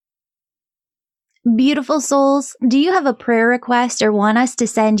Beautiful souls, do you have a prayer request or want us to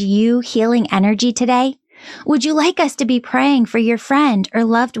send you healing energy today? Would you like us to be praying for your friend or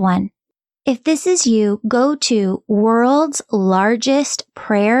loved one? If this is you, go to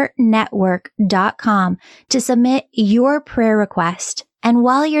worldslargestprayernetwork.com to submit your prayer request. And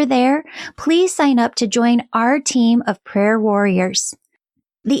while you're there, please sign up to join our team of prayer warriors.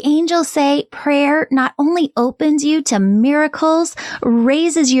 The angels say prayer not only opens you to miracles,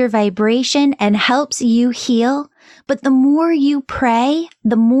 raises your vibration, and helps you heal, but the more you pray,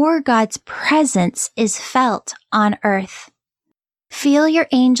 the more God's presence is felt on earth. Feel your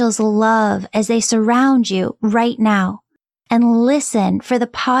angels' love as they surround you right now, and listen for the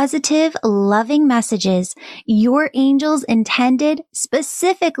positive, loving messages your angels intended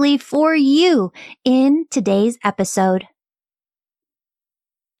specifically for you in today's episode.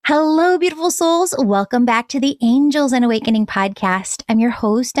 Hello, beautiful souls. Welcome back to the Angels and Awakening podcast. I'm your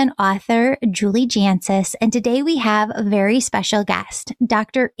host and author, Julie Jancius, and today we have a very special guest,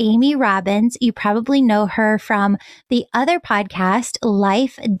 Dr. Amy Robbins. You probably know her from the other podcast,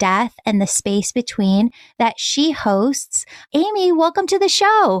 Life, Death, and the Space Between, that she hosts. Amy, welcome to the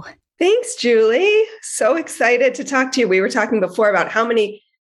show. Thanks, Julie. So excited to talk to you. We were talking before about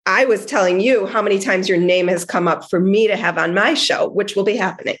I was telling you how many times your name has come up for me to have on my show, which will be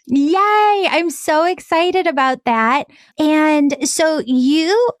happening. Yay! I'm so excited about that. And so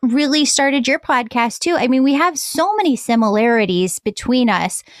you really started your podcast too. I mean, we have so many similarities between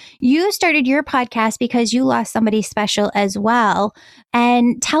us. You started your podcast because you lost somebody special as well.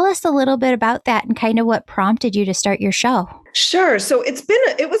 And tell us a little bit about that and kind of what prompted you to start your show. Sure. So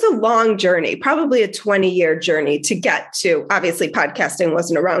it was a long journey, probably a 20-year journey to get to. Obviously, podcasting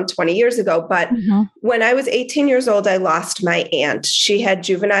wasn't around 20 years ago, but when I was 18 years old, I lost my aunt. She had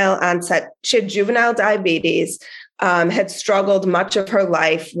juvenile diabetes, had struggled much of her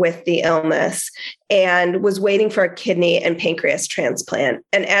life with the illness and was waiting for a kidney and pancreas transplant.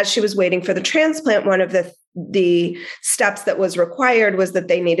 And as she was waiting for the transplant, one of the steps that was required was that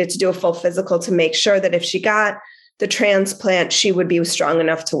they needed to do a full physical to make sure that if she got the transplant, she would be strong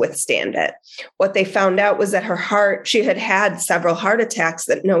enough to withstand it. What they found out was that her heart, she had had several heart attacks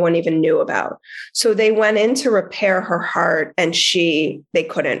that no one even knew about. So they went in to repair her heart and they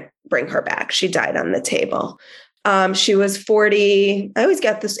couldn't bring her back. She died on the table. She was 40. I always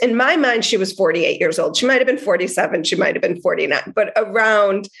get this in my mind. She was 48 years old. She might've been 47. She might've been 49, but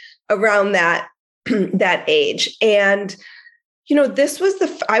around that, that age. And I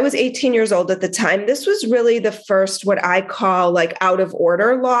was 18 years old at the time. This was really the first, what I call like out of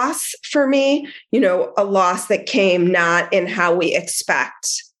order loss for me, a loss that came not in how we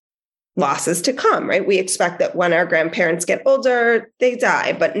expect losses to come, right? We expect that when our grandparents get older, they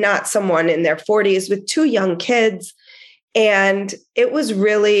die, but not someone in their 40s with two young kids. And it was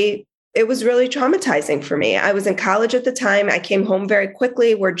really traumatizing for me. I was in college at the time. I came home very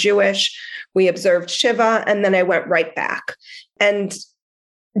quickly. We're Jewish. We observed Shiva, and then I went right back and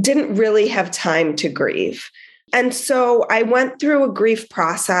didn't really have time to grieve. And so I went through a grief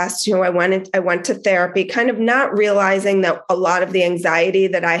process. I went to therapy, kind of not realizing that a lot of the anxiety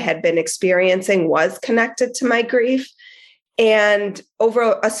that I had been experiencing was connected to my grief. And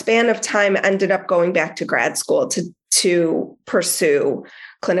over a span of time, ended up going back to grad school to pursue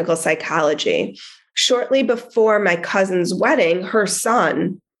clinical psychology. Shortly before my cousin's wedding, her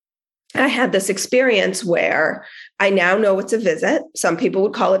son, I had this experience where I now know it's a visit. Some people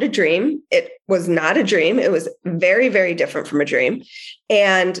would call it a dream. It was not a dream. It was very, very different from a dream.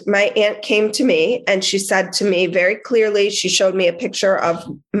 And my aunt came to me and she said to me very clearly, she showed me a picture of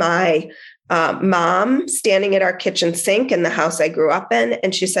my mom standing at our kitchen sink in the house I grew up in.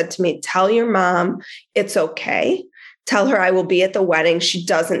 And she said to me, "Tell your mom it's okay. Tell her I will be at the wedding. She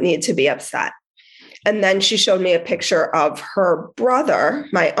doesn't need to be upset." And then she showed me a picture of her brother,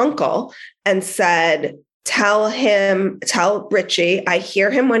 my uncle, and said, tell Richie, I hear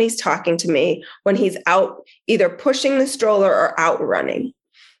him when he's talking to me, when he's out either pushing the stroller or out running."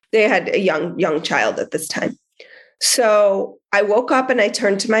 They had a young child at this time. So I woke up and I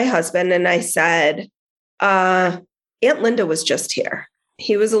turned to my husband and I said, Aunt Linda was just here.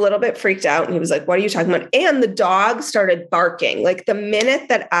 He was a little bit freaked out and he was like, "What are you talking about?" And the dog started barking. Like the minute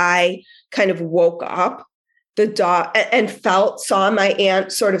that I kind of woke up, the dog and saw my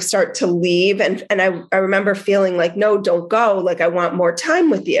aunt sort of start to leave. And I remember feeling like, "No, don't go. Like, I want more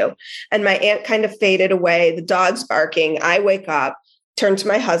time with you." And my aunt kind of faded away. The dog's barking. I wake up, turn to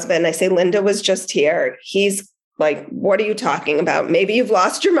my husband. I say, "Linda was just here." He's like, "What are you talking about? Maybe you've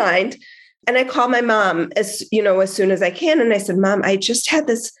lost your mind." And I call my mom as soon as I can. And I said, "Mom, I just had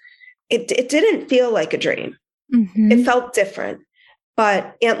this, it didn't feel like a dream. Mm-hmm. It felt different,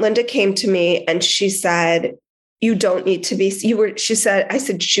 But Aunt Linda came to me and she said, you don't need to be, she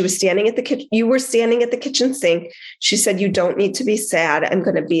was standing at the kitchen. You were standing at the kitchen sink. She said, you don't need to be sad. I'm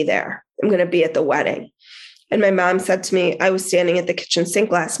going to be there. I'm going to be at the wedding. And my mom said to me, I was standing at the kitchen sink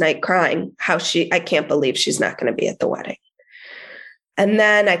last night crying I can't believe she's not going to be at the wedding. And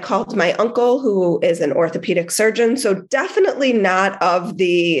then I called my uncle, who is an orthopedic surgeon. So definitely not of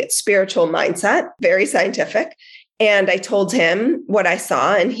the spiritual mindset, very scientific. And I told him what I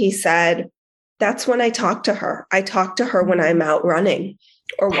saw. And he said, that's when I talk to her. I talk to her when I'm out running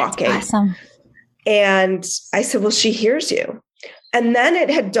or walking. Awesome. And I said, well, she hears you. And then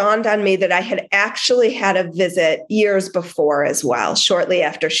it had dawned on me that I had actually had a visit years before as well, shortly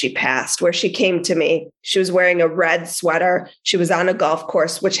after she passed, where she came to me. She was wearing a red sweater. She was on a golf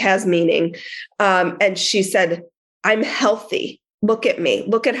course, which has meaning. And she said, I'm healthy. Look at me.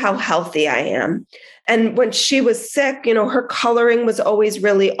 Look at how healthy I am. And when she was sick, her coloring was always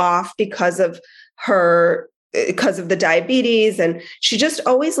really off because of the diabetes. And she just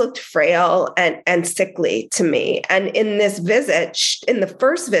always looked frail and sickly to me. And in this visit, in the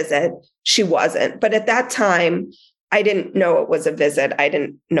first visit, she wasn't. But at that time, I didn't know it was a visit. I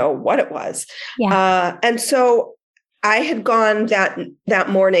didn't know what it was. Yeah. And so I had gone that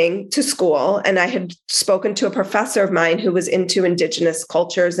morning to school, and I had spoken to a professor of mine who was into indigenous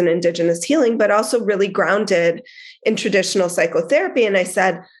cultures and indigenous healing, but also really grounded in traditional psychotherapy. And I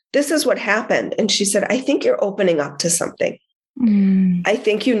said, this is what happened. And she said, I think you're opening up to something. I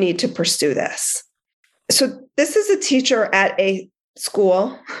think you need to pursue this. So this is a teacher at a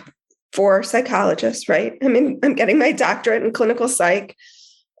school for psychologists, right? I mean, I'm getting my doctorate in clinical psych.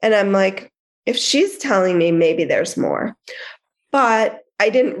 And I'm like, if she's telling me, maybe there's more. But I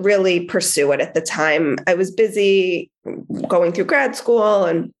didn't really pursue it at the time. I was busy going through grad school,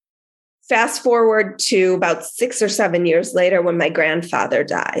 and fast forward to about 6 or 7 years later when my grandfather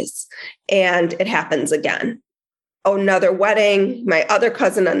dies, and it happens again. Another wedding, my other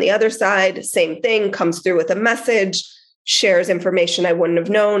cousin on the other side, same thing, comes through with a message, shares information I wouldn't have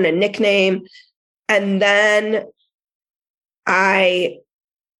known, a nickname. And then I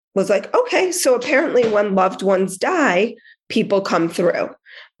was like, okay, so apparently when loved ones die, people come through.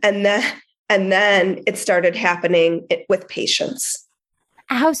 And then it started happening with patients.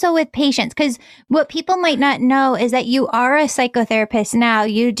 How so with patients? Because what people might not know is that you are a psychotherapist now.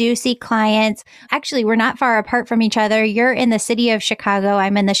 You do see clients. Actually, we're not far apart from each other. You're in the city of Chicago.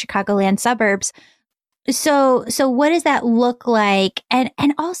 I'm in the Chicagoland suburbs. So what does that look like? And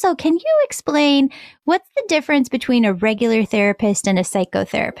also, can you explain what's the difference between a regular therapist and a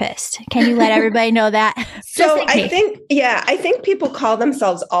psychotherapist? Can you let everybody know that? So I think people call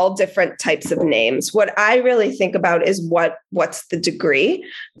themselves all different types of names. What I really think about is what's the degree.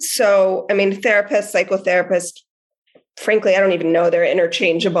 So, I mean, therapist, psychotherapist, frankly, I don't even know, they're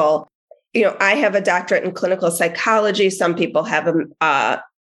interchangeable. I have a doctorate in clinical psychology. Some people have a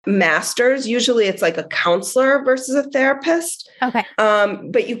master's. Usually it's like a counselor versus a therapist. Okay.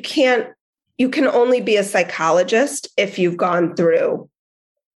 But you can only be a psychologist if you've gone through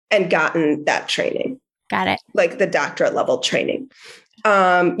and gotten that training. Got it. Like the doctorate level training.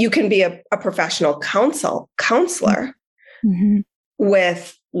 You can be a professional counselor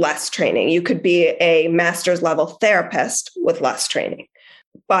with less training. You could be a master's level therapist with less training.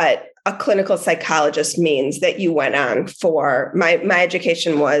 But a clinical psychologist means that you went on for my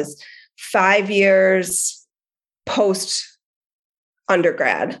education was 5 years post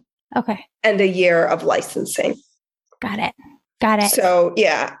undergrad. Okay. And a year of licensing. Got it. So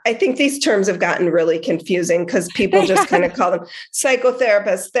yeah, I think these terms have gotten really confusing because people just kind of call them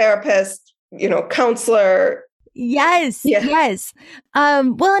psychotherapist, therapist, counselor. Yes. Yeah. Yes.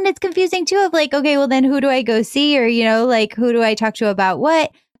 Well, and it's confusing too of like, okay, well then who do I go see? Or, like who do I talk to about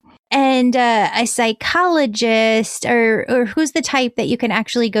what? And a psychologist or who's the type that you can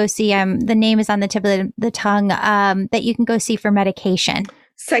actually go see? The name is on the tip of the tongue, that you can go see for medication.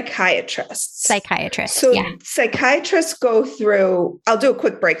 Psychiatrists. So yeah. Psychiatrists go through, I'll do a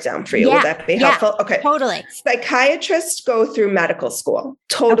quick breakdown for you. Yeah. Would that be helpful? Okay. Totally. Psychiatrists go through medical school,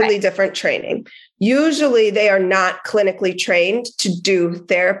 totally different training. Usually they are not clinically trained to do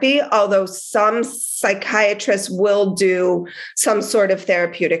therapy, although some psychiatrists will do some sort of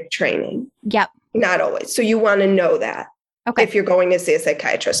therapeutic training. Yep. Not always. So you want to know that if you're going to see a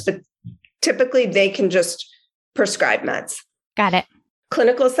psychiatrist, but typically they can just prescribe meds. Got it.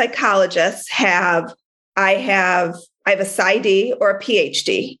 Clinical psychologists I have a PsyD or a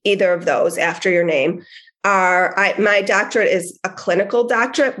PhD, either of those after your name. My doctorate is a clinical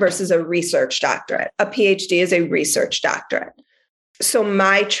doctorate versus a research doctorate. A PhD is a research doctorate. So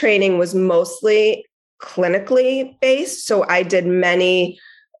my training was mostly clinically based. So I did many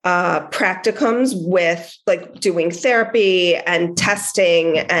practicums with like doing therapy and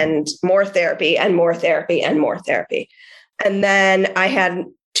testing and more therapy and more therapy and more therapy. And then I had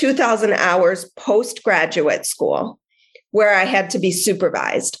 2,000 hours postgraduate school where I had to be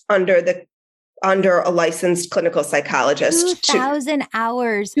supervised under a licensed clinical psychologist. 2,000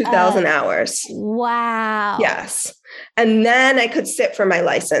 hours. 2,000 hours. Wow. Yes. And then I could sit for my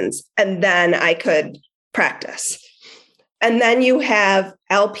license and then I could practice. And then you have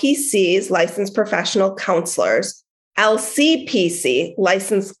LPCs, licensed professional counselors, LCPC,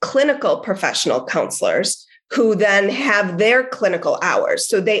 licensed clinical professional counselors, who then have their clinical hours.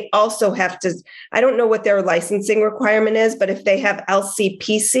 So they also have to, I don't know what their licensing requirement is, but if they have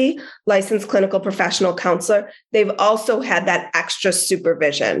LCPC, licensed clinical professional counselor, they've also had that extra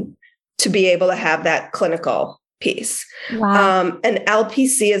supervision to be able to have that clinical piece. Wow. An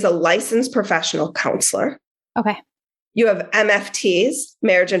LPC is a licensed professional counselor. Okay. You have MFTs,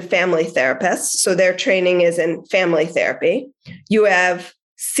 marriage and family therapists. So their training is in family therapy. You have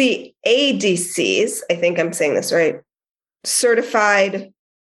CADCs, I think I'm saying this right, certified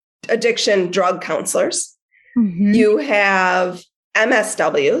addiction drug counselors. Mm-hmm. You have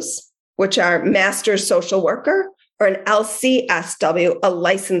MSWs, which are master social worker, or an LCSW, a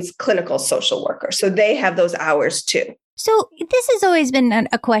licensed clinical social worker. So they have those hours too. So this has always been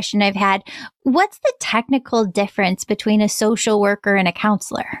a question I've had. What's the technical difference between a social worker and a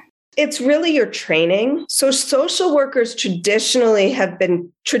counselor? It's really your training. So social workers traditionally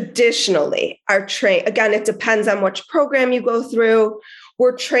are trained. Again, it depends on which program you go through.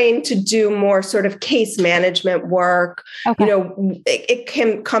 We're trained to do more sort of case management work. Okay.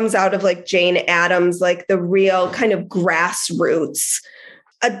 It comes out of like Jane Addams, like the real kind of grassroots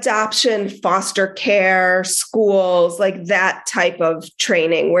adoption, foster care, schools, like that type of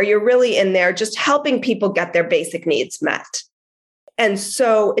training where you're really in there just helping people get their basic needs met. And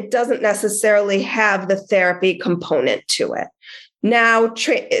so it doesn't necessarily have the therapy component to it. Now,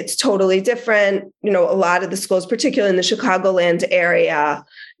 it's totally different. A lot of the schools, particularly in the Chicagoland area,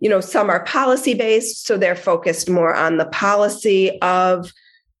 some are policy-based, so they're focused more on the policy of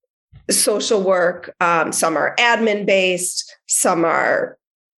social work. Some are admin-based, some are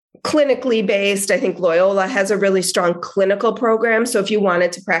clinically based. I think Loyola has a really strong clinical program. So if you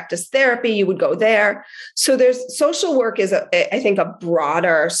wanted to practice therapy, you would go there. So there's social work is, I think, has a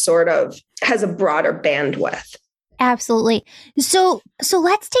broader bandwidth. Absolutely. So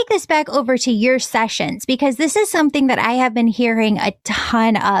let's take this back over to your sessions, because this is something that I have been hearing a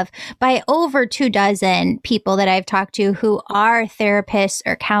ton of by over 24 people that I've talked to who are therapists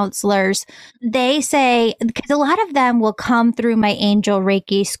or counselors. They say, because a lot of them will come through my Angel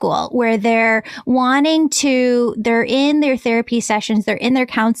Reiki school where they're in their therapy sessions, they're in their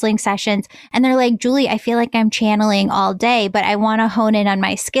counseling sessions, and they're like, Julie, I feel like I'm channeling all day, but I want to hone in on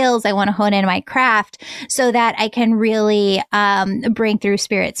my skills. I want to hone in my craft so that I can really bring through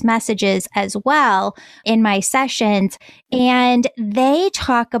Spirit's messages as well in my sessions. And they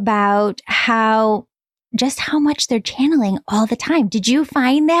talk about how much they're channeling all the time. Did you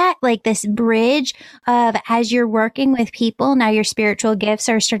find that, like, this bridge of, as you're working with people, now your spiritual gifts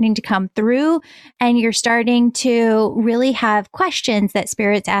are starting to come through and you're starting to really have questions that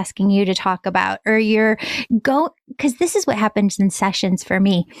Spirit's asking you to talk about, or because this is what happens in sessions for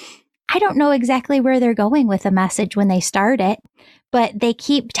me. I don't know exactly where they're going with a message when they start it, but they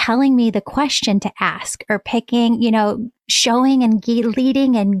keep telling me the question to ask, or picking, showing and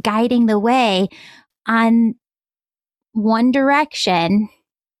leading and guiding the way on one direction.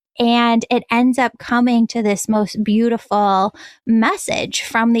 And it ends up coming to this most beautiful message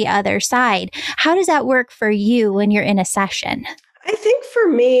from the other side. How does that work for you when you're in a session? I think for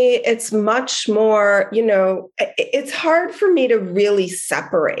me, it's much more, it's hard for me to really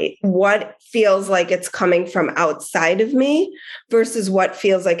separate what feels like it's coming from outside of me versus what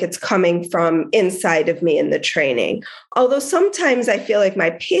feels like it's coming from inside of me in the training. Although sometimes I feel like my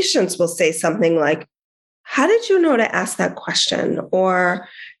patients will say something like, how did you know to ask that question? Or,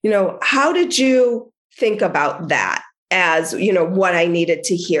 how did you think about that as, what I needed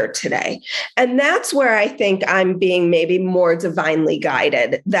to hear today? And that's where I think I'm being maybe more divinely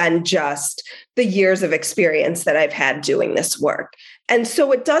guided than just the years of experience that I've had doing this work. And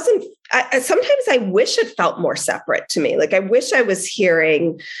so it doesn't, sometimes I wish it felt more separate to me. Like I wish I was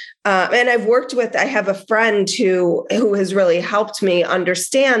hearing, and I have a friend who has really helped me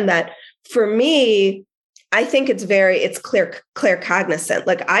understand that for me, I think it's clear cognizant.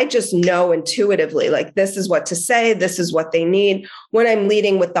 Like I just know intuitively, like this is what to say, this is what they need when I'm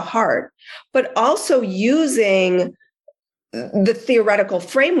leading with the heart, but also using the theoretical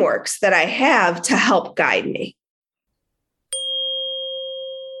frameworks that I have to help guide me.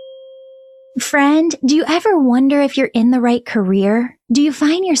 Friend, do you ever wonder if you're in the right career? Do you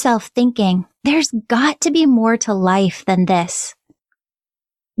find yourself thinking, there's got to be more to life than this?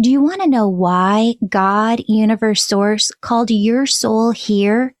 Do you want to know why God, universe, source called your soul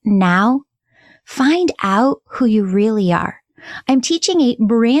here now? Find out who you really are. I'm teaching a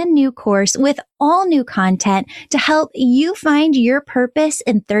brand new course with all new content to help you find your purpose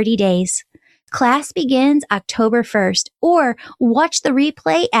in 30 days. Class begins October 1st, or watch the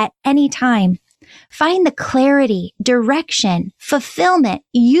replay at any time. Find the clarity, direction, fulfillment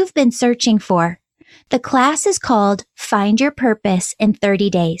you've been searching for. The class is called Find Your Purpose in 30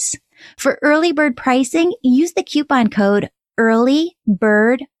 Days. For early bird pricing, use the coupon code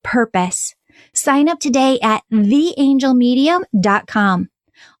EARLYBIRDPURPOSE. Sign up today at theangelmedium.com.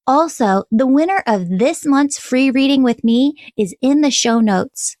 Also, the winner of this month's free reading with me is in the show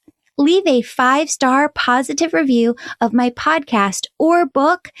notes. Leave a 5-star positive review of my podcast or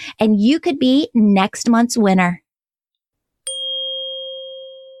book, and you could be next month's winner.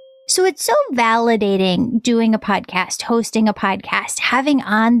 So it's so validating doing a podcast, hosting a podcast, having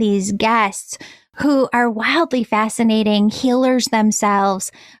on these guests who are wildly fascinating healers themselves,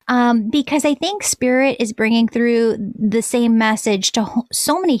 because I think Spirit is bringing through the same message to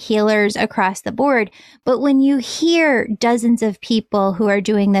so many healers across the board. But when you hear dozens of people who are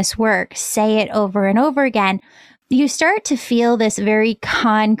doing this work say it over and over again, you start to feel this very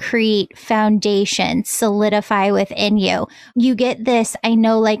concrete foundation solidify within you. You get this, I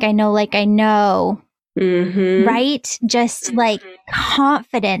know, mm-hmm. right? Just like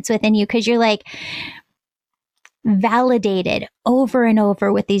confidence within you, because you're like validated over and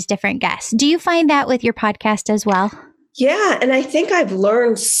over with these different guests. Do you find that with your podcast as well? Yeah. And I think I've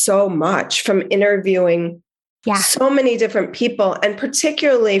learned so much from interviewing so many different people. And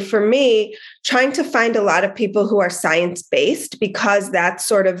particularly for me, trying to find a lot of people who are science-based, because that's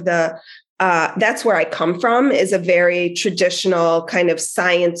sort of that's where I come from, is a very traditional kind of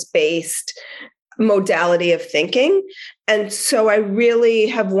science-based modality of thinking. And so I really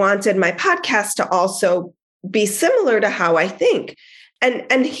have wanted my podcast to also be similar to how I think.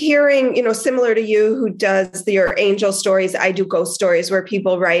 And hearing, similar to you who does your angel stories, I do ghost stories where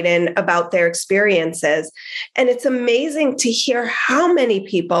people write in about their experiences. And it's amazing to hear how many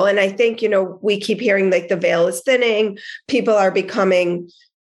people, and I think, we keep hearing like the veil is thinning,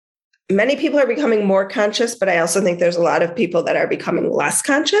 many people are becoming more conscious, but I also think there's a lot of people that are becoming less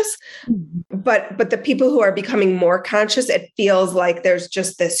conscious. Mm-hmm. But the people who are becoming more conscious, it feels like there's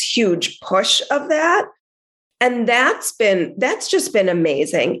just this huge push of that. And that's just been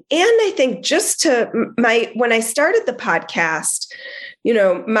amazing. And I think when I started the podcast,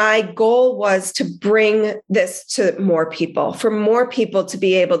 my goal was to bring this to more people, for more people to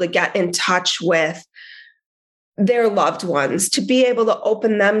be able to get in touch with their loved ones, to be able to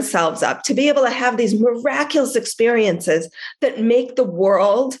open themselves up, to be able to have these miraculous experiences that make the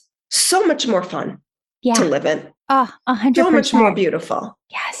world so much more fun to live in. 100%. So much more beautiful.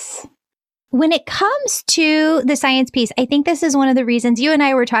 Yes. When it comes to the science piece, I think this is one of the reasons you and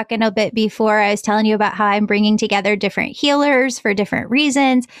I were talking a bit before. I was telling you about how I'm bringing together different healers for different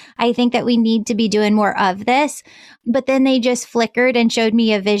reasons. I think that we need to be doing more of this, but then they just flickered and showed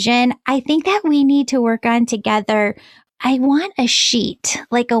me a vision. I think that we need to work on together. I want a sheet,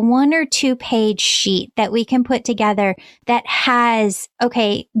 like a 1 or 2 page sheet that we can put together that has,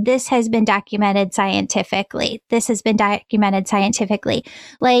 okay, this has been documented scientifically. This has been documented scientifically.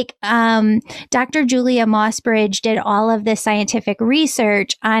 Like, Dr. Julia Mossbridge did all of this scientific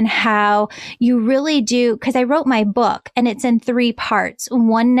research on how you really do, because I wrote my book and it's in 3 parts,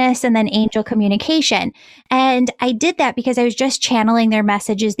 oneness and then angel communication. And I did that because I was just channeling their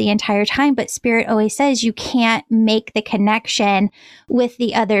messages the entire time. But Spirit always says you can't make the connection with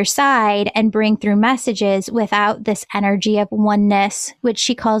the other side and bring through messages without this energy of oneness, which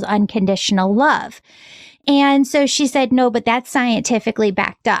she calls unconditional love. And so she said, no, but that's scientifically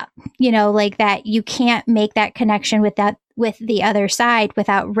backed up, like that you can't make that connection with the other side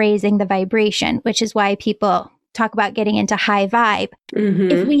without raising the vibration, which is why people talk about getting into high vibe.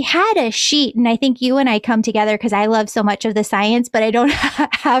 Mm-hmm. If we had a sheet, and I think you and I come together because I love so much of the science, but I don't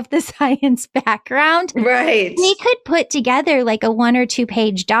have the science background. Right. We could put together like a 1 or 2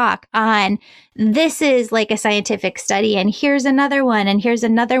 page doc on this is like a scientific study and here's another one and here's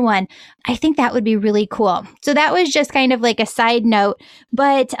another one. I think that would be really cool. So that was just kind of like a side note,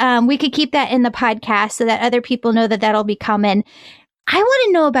 but we could keep that in the podcast so that other people know that that'll be coming. I want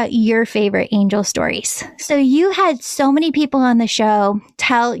to know about your favorite angel stories. So you had so many people on the show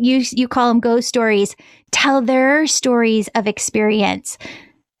you call them ghost stories. tell their stories of experience.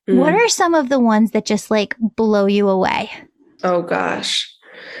 What are some of the ones that just like blow you away? Oh gosh.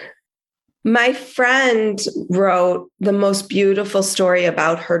 My friend wrote the most beautiful story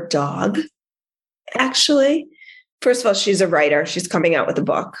about her dog. Actually, first of all, she's a writer. She's coming out with a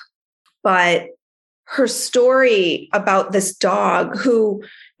book. But her story about this dog who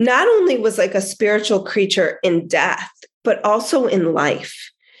not only was like a spiritual creature in death, but also in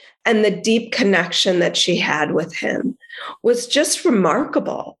life, and the deep connection that she had with him was just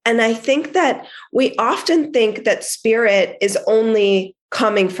remarkable. And I think that we often think that spirit is only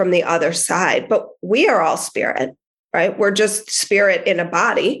coming from the other side, but we are all spirit, right? We're just spirit in a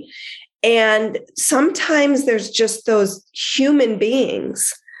body. And sometimes there's just those human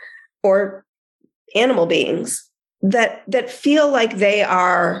beings or animal beings that feel like they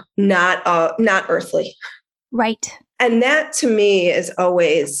are not earthly. Right. And that to me is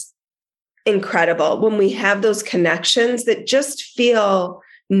always incredible when we have those connections that just feel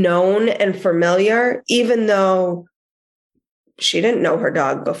known and familiar, even though she didn't know her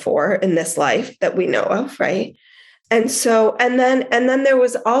dog before in this life that we know of, right? And so, and then there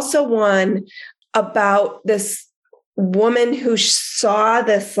was also one about this woman who saw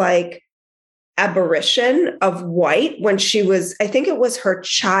this like apparition of white when she was, I think it was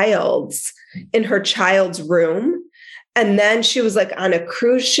in her child's room. And then she was like on a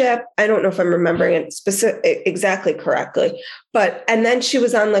cruise ship. I don't know if I'm remembering it exactly correctly, and then she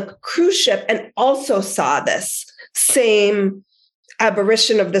was on like a cruise ship and also saw this same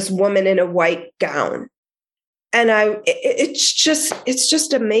apparition of this woman in a white gown. And it's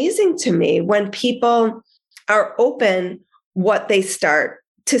just amazing to me when people are open what they start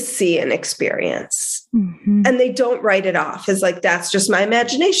to see and experience. Mm-hmm. And they don't write it off as like, that's just my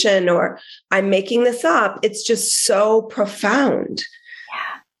imagination or I'm making this up. It's just so profound.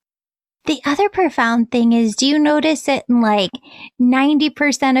 Yeah. The other profound thing is, do you notice it in like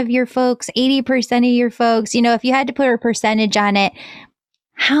 90% of your folks, 80% of your folks, if you had to put a percentage on it,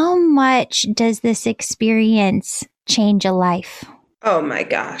 how much does this experience change a life? Oh my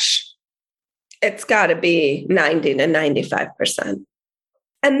gosh. It's got to be 90 to 95%.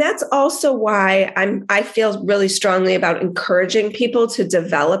 And that's also why I feel really strongly about encouraging people to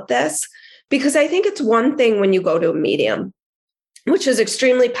develop this, because I think it's one thing when you go to a medium, which is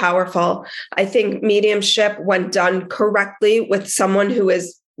extremely powerful. I think mediumship, when done correctly with someone who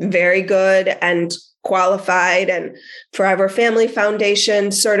is very good and qualified, and Forever Family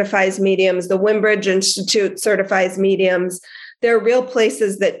Foundation certifies mediums, the Wimbridge Institute certifies mediums. There are real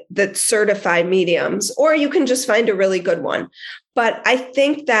places that certify mediums, or you can just find a really good one. But I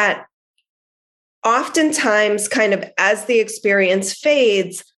think that oftentimes, kind of as the experience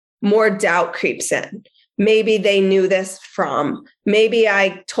fades, more doubt creeps in. Maybe they knew this from, maybe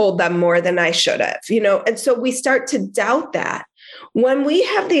I told them more than I should have, and so we start to doubt that. When we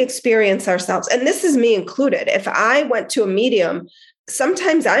have the experience ourselves, and this is me included, if I went to a medium,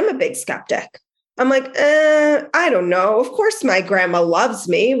 sometimes I'm a big skeptic. I'm like, I don't know. Of course, my grandma loves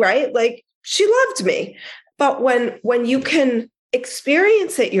me, right? Like she loved me. But when you can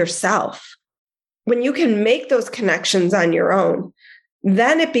experience it yourself, when you can make those connections on your own,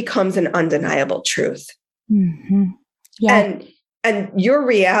 then it becomes an undeniable truth. Mm-hmm. Yeah. And your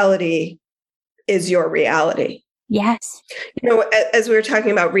reality is your reality. Yes. As we were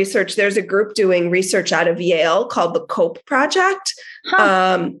talking about research, there's a group doing research out of Yale called the COPE Project.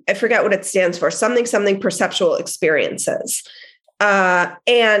 Huh. I forget what it stands for, something perceptual experiences.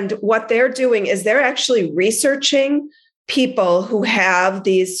 And what they're doing is they're actually researching people who have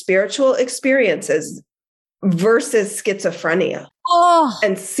these spiritual experiences versus schizophrenia.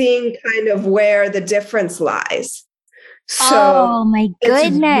 And seeing kind of where the difference lies. So oh my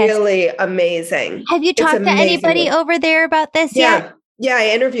goodness. It's really amazing. Have you talked to anybody over there about this yet? Yeah, I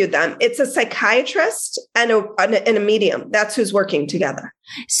interviewed them. It's a psychiatrist and a medium. That's who's working together.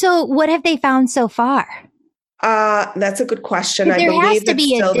 So what have they found so far? That's a good question. I believe it's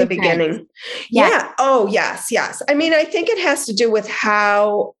still the beginning. Yeah. Oh, yes. I mean, I think it has to do with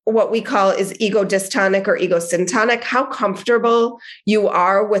how what we call is ego dystonic or ego syntonic, how comfortable you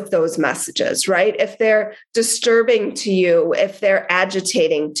are with those messages, right? If they're disturbing to you, if they're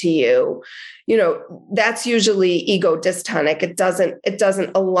agitating to you, that's usually ego dystonic. It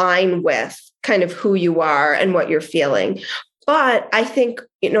doesn't align with kind of who you are and what you're feeling. But I think,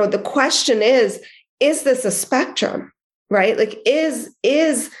 the question is this a spectrum, right? Like is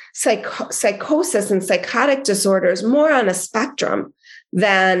psychosis and psychotic disorders more on a spectrum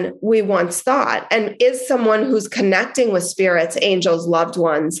than we once thought? And is someone who's connecting with spirits, angels, loved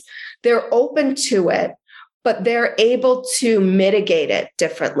ones, they're open to it, but they're able to mitigate it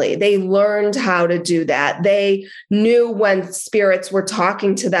differently. They learned how to do that. They knew when spirits were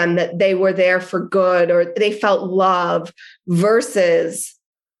talking to them that they were there for good, or they felt love, versus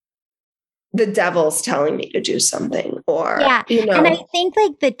the devil's telling me to do something, or, And I think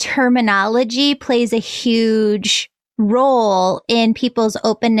like the terminology plays a huge role in people's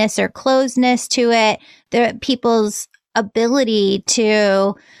openness or closeness to it, people's ability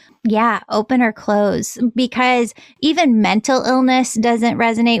to open or close, because even mental illness doesn't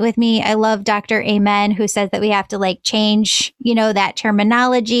resonate with me. I love Dr. Amen, who says that we have to like change, that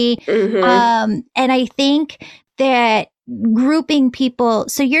terminology. And I think that grouping people,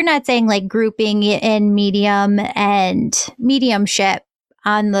 so you're not saying like grouping in medium and mediumship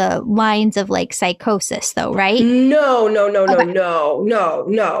on the lines of like psychosis though, right? No, not at all.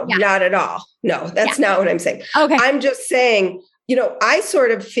 No, that's not what I'm saying. Okay. I'm just saying, I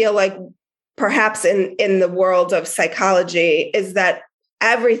sort of feel like perhaps in the world of psychology is that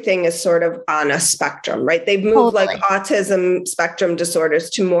everything is sort of on a spectrum, right? They've moved like autism spectrum disorders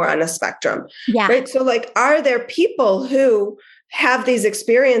to more on a spectrum, right? So like, are there people who have these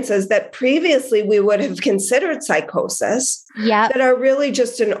experiences that previously we would have considered psychosis that are really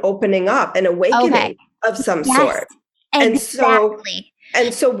just an opening up, an awakening of some sort? Exactly.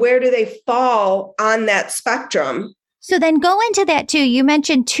 And so where do they fall on that spectrum? So then go into that too. You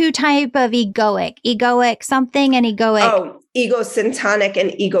mentioned two type of egoic something and egoic. Oh, egosyntonic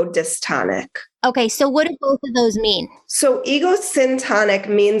and egodystonic. Okay. So what do both of those mean? So egosyntonic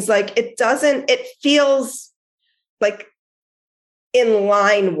means like it feels like in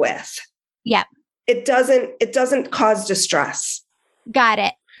line with. Yeah. It doesn't cause distress. Got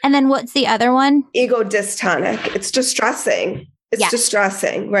it. And then what's the other one? Egodystonic. It's distressing. It's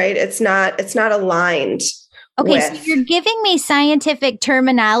distressing, right? It's not aligned. Okay, so you're giving me scientific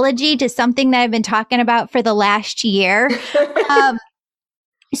terminology to something that I've been talking about for the last year.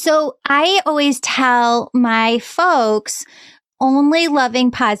 So I always tell my folks only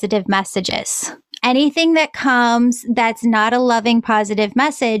loving positive messages. Anything that comes that's not a loving positive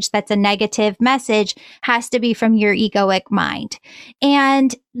message, that's a negative message, has to be from your egoic mind.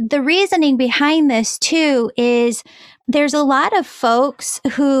 And the reasoning behind this too is there's a lot of folks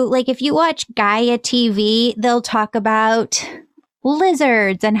who, like, if you watch Gaia TV, they'll talk about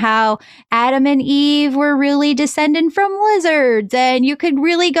lizards and how Adam and Eve were really descended from lizards. And you could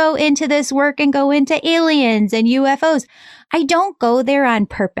really go into this work and go into aliens and UFOs. I don't go there on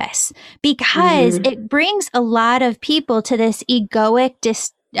purpose because it brings a lot of people to this egoic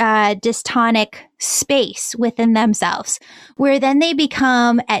dystonic space within themselves, where then they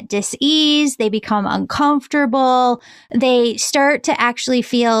become at dis-ease, they become uncomfortable, they start to actually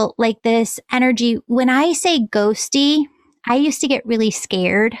feel like this energy. When I say ghosty, I used to get really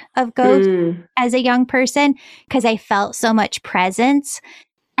scared of ghosts as a young person because I felt so much presence.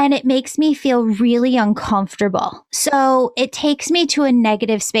 And it makes me feel really uncomfortable. So it takes me to a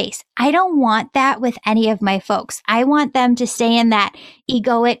negative space. I don't want that with any of my folks. I want them to stay in that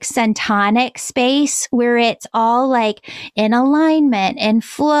egoic syntonic space where it's all like in alignment and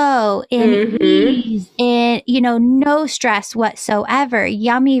flow, in ease, in, no stress whatsoever,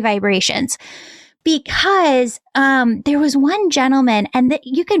 yummy vibrations. Because there was one gentleman, and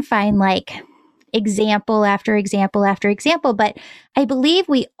you can find like example after example after example, but I believe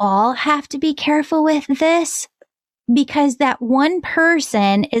we all have to be careful with this because that one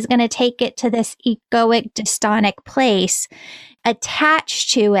person is going to take it to this egoic dystonic place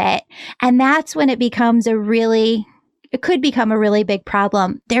attached to it. And that's when it could become a really big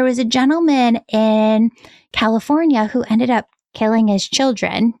problem. There was a gentleman in California who ended up killing his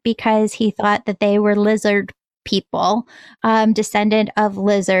children because he thought that they were lizard people, descendant of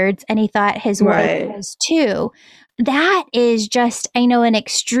lizards, and he thought his wife was too. That is just, I know, an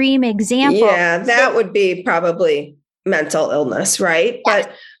extreme example. Yeah, that would be probably mental illness, right?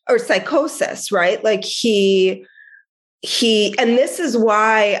 Yeah. Or psychosis, right? Like he, and this is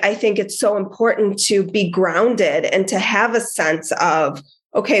why I think it's so important to be grounded and to have a sense of,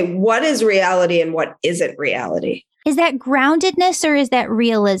 okay, what is reality and what isn't reality? Is that groundedness or is that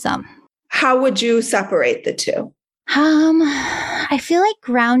realism? How would you separate the two? I feel like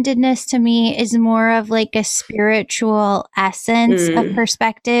groundedness to me is more of like a spiritual essence of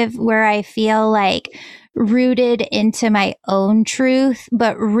perspective where I feel like rooted into my own truth.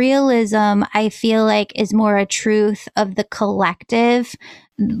 But realism, I feel like, is more a truth of the collective.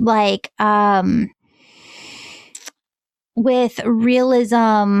 Like, with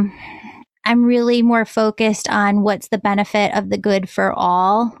realism, I'm really more focused on what's the benefit of the good for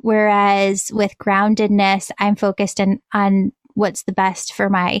all. Whereas with groundedness, I'm focused on what's the best for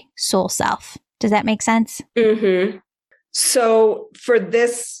my soul self. Does that make sense? Mm-hmm. So for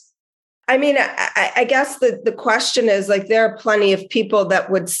this, I mean, I guess the question is like, there are plenty of people that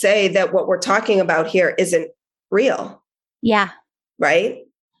would say that what we're talking about here isn't real. Yeah. Right?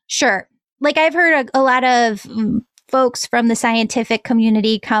 Sure. Like I've heard a lot of folks from the scientific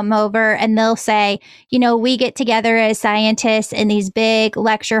community come over and they'll say, we get together as scientists in these big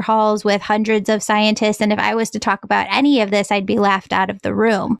lecture halls with hundreds of scientists. And if I was to talk about any of this, I'd be laughed out of the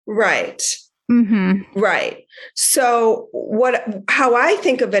room. Right. Mm-hmm. Right. So how I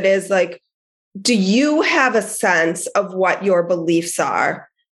think of it is like, do you have a sense of what your beliefs are?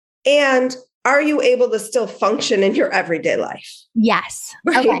 And are you able to still function in your everyday life? Yes.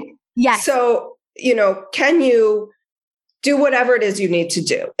 Right. Okay. Yes. So, can you do whatever it is you need to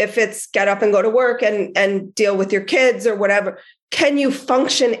do? If it's get up and go to work and deal with your kids or whatever, can you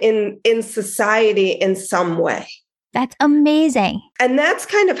function in society in some way? That's amazing. And that's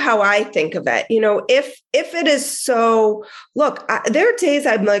kind of how I think of it. If it is so, look, there are days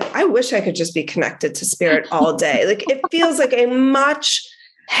I'm like, I wish I could just be connected to spirit all day. Like it feels like a much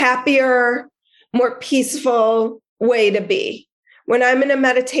happier, more peaceful way to be. When I'm in a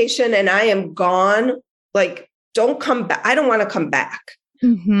meditation and I am gone, like, don't come back. I don't want to come back,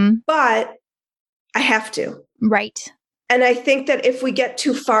 but I have to. Right. And I think that if we get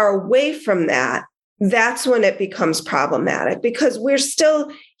too far away from that, that's when it becomes problematic because we're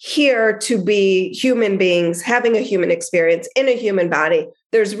still here to be human beings, having a human experience in a human body.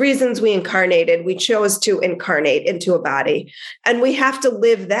 There's reasons we incarnated. We chose to incarnate into a body, and we have to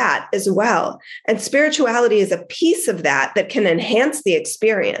live that as well. And spirituality is a piece of that can enhance the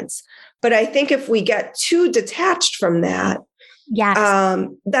experience. But I think if we get too detached from that,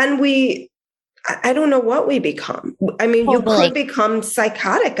 then I don't know what we become. I mean, totally. You could become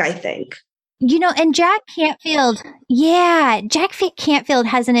psychotic, I think. And Jack Canfield, Jack Canfield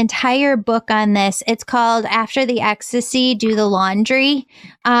has an entire book on this. It's called After the Ecstasy, Do the Laundry.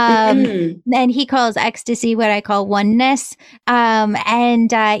 And he calls ecstasy what I call oneness.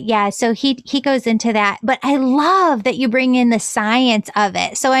 So he goes into that. But I love that you bring in the science of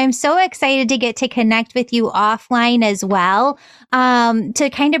it. So I'm so excited to get to connect with you offline as well, to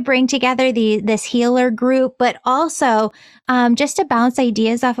kind of bring together this healer group, but also just to bounce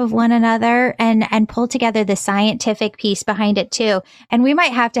ideas off of one another and pull together the scientific piece behind it too. And we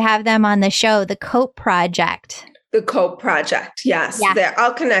might have to have them on the show, the COPE Project. The COPE Project. Yes. Yeah.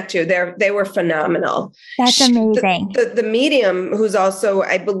 I'll connect you. They were phenomenal. That's amazing. The medium, who's also,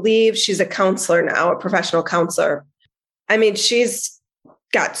 I believe she's a counselor now, a professional counselor. I mean, she's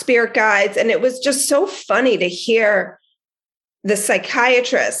got spirit guides, and it was just so funny to hear the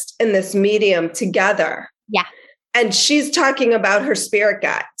psychiatrist and this medium together. Yeah. And she's talking about her spirit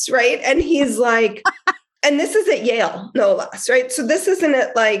guides, right? And he's like, and this is at Yale, no less, right? So this isn't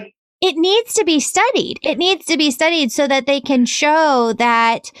it like, it needs to be studied. It needs to be studied so that they can show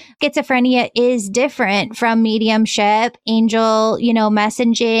that schizophrenia is different from mediumship, angel,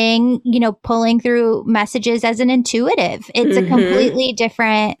 messaging, pulling through messages as an intuitive. It's a completely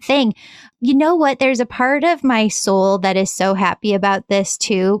different thing. You know what? There's a part of my soul that is so happy about this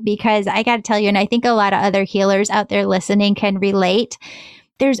too, because I got to tell you, and I think a lot of other healers out there listening can relate.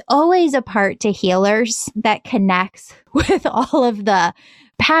 There's always a part to healers that connects with all of the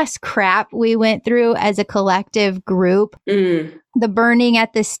past crap we went through as a collective group. The burning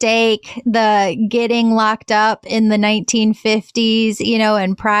at the stake, the getting locked up in the 1950s,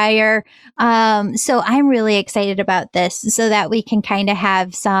 and prior. So I'm really excited about this so that we can kind of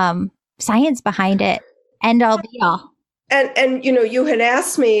have some science behind it. End all be all. And you had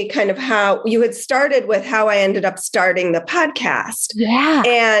asked me kind of how you had started with how I ended up starting the podcast. Yeah.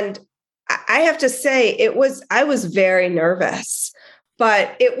 And I have to say I was very nervous,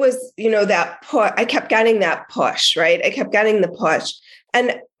 but it was, that push. I kept getting that push, right? I kept getting the push.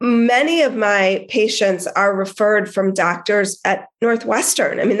 And many of my patients are referred from doctors at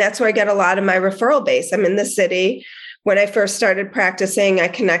Northwestern. I mean, that's where I get a lot of my referral base. I'm in the city. When I first started practicing, I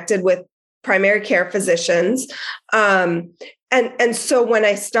connected with primary care physicians. And so when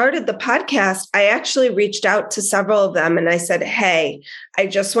I started the podcast, I actually reached out to several of them and I said, hey, I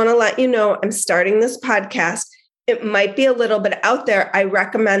just want to let you know I'm starting this podcast. It might be a little bit out there. I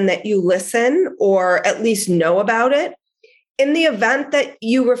recommend that you listen or at least know about it. In the event that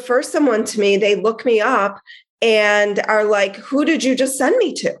you refer someone to me, they look me up and are like, who did you just send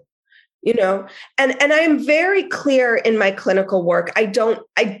me to? And I am very clear in my clinical work. I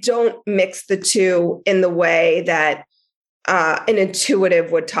don't mix the two in the way that an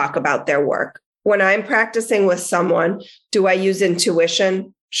intuitive would talk about their work. When I'm practicing with someone, do I use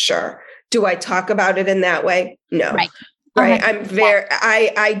intuition? Sure. Do I talk about it in that way? No. Right. Right. I'm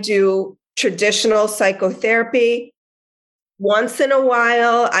I do traditional psychotherapy. Once in a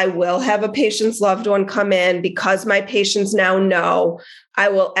while, I will have a patient's loved one come in because my patients now know. I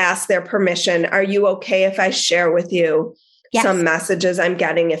will ask their permission. Are you okay if I share with you some messages I'm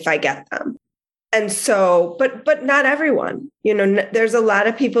getting if I get them? And so, but not everyone, there's a lot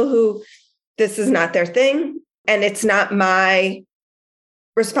of people who this is not their thing, and it's not my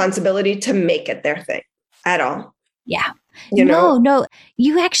responsibility to make it their thing at all. Yeah. No,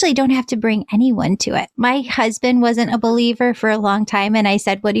 you actually don't have to bring anyone to it. My husband wasn't a believer for a long time. And I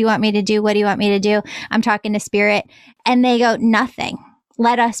said, what do you want me to do? What do you want me to do? I'm talking to spirit. And they go, nothing.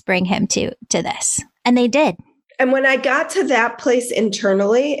 Let us bring him to this. And they did. And when I got to that place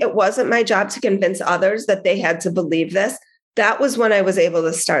internally, it wasn't my job to convince others that they had to believe this. That was when I was able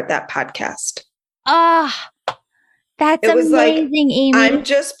to start that podcast. That's amazing, Amy. I'm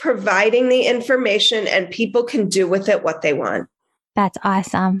just providing the information and people can do with it what they want. That's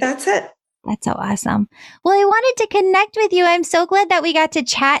awesome. That's it. That's so awesome. Well, I wanted to connect with you. I'm so glad that we got to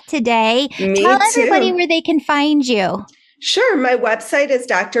chat today. Tell everybody where they can find you. Sure. My website is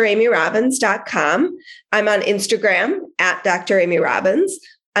dramyrobbins.com. I'm on Instagram at Dr. Amy Robbins.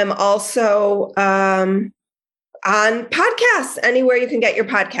 I'm also on podcasts, anywhere you can get your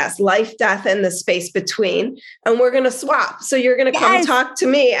podcast, Life, Death, and the Space Between. And we're going to swap. So you're going to come talk to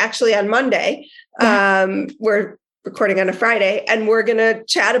me actually on Monday. We're recording on a Friday, and we're going to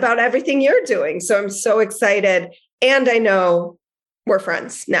chat about everything you're doing. So I'm so excited. And I know we're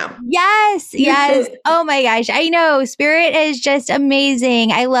friends now. Yes. Oh my gosh. I know. Spirit is just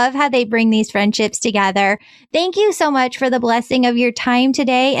amazing. I love how they bring these friendships together. Thank you so much for the blessing of your time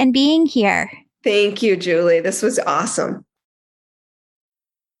today and being here. Thank you, Julie. This was awesome.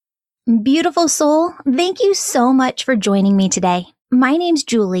 Beautiful soul, thank you so much for joining me today. My name's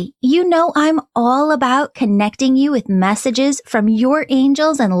Julie. You know I'm all about connecting you with messages from your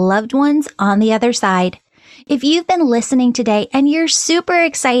angels and loved ones on the other side. If you've been listening today and you're super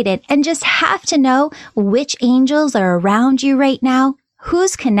excited and just have to know which angels are around you right now,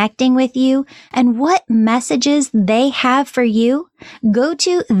 who's connecting with you, and what messages they have for you, go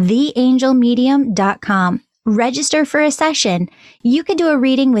to theangelmedium.com. Register for a session. You can do a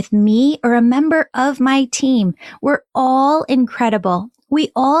reading with me or a member of my team. We're all incredible.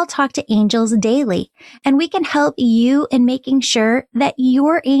 We all talk to angels daily, and we can help you in making sure that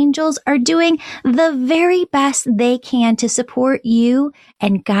your angels are doing the very best they can to support you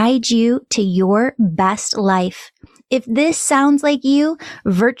and guide you to your best life. If this sounds like you,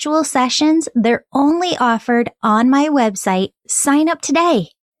 virtual sessions, they're only offered on my website. Sign up today.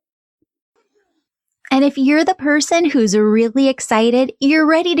 And if you're the person who's really excited, you're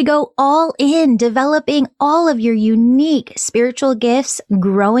ready to go all in, developing all of your unique spiritual gifts,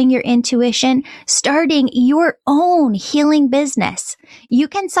 growing your intuition, starting your own healing business, you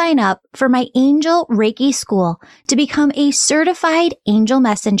can sign up for my Angel Reiki School to become a certified angel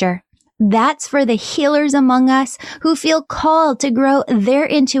messenger. That's for the healers among us who feel called to grow their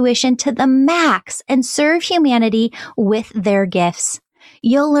intuition to the max and serve humanity with their gifts.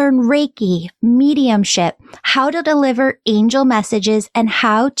 You'll learn Reiki, mediumship, how to deliver angel messages, and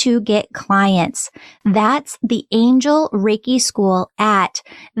how to get clients. That's the Angel Reiki School at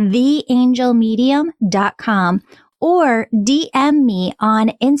theangelmedium.com or DM me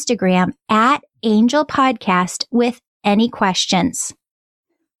on Instagram at Angel Podcast with any questions.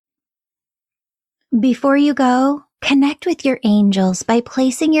 Before you go, connect with your angels by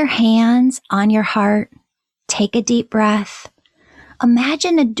placing your hands on your heart. Take a deep breath.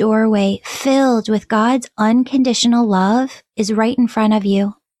 Imagine a doorway filled with God's unconditional love is right in front of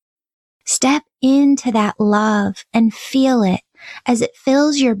you. Step into that love and feel it as it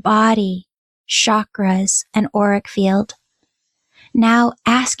fills your body, chakras, and auric field. Now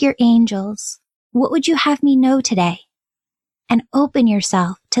ask your angels, what would you have me know today? And open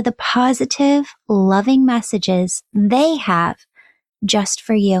yourself to the positive, loving messages they have just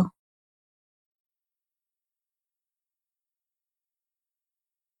for you.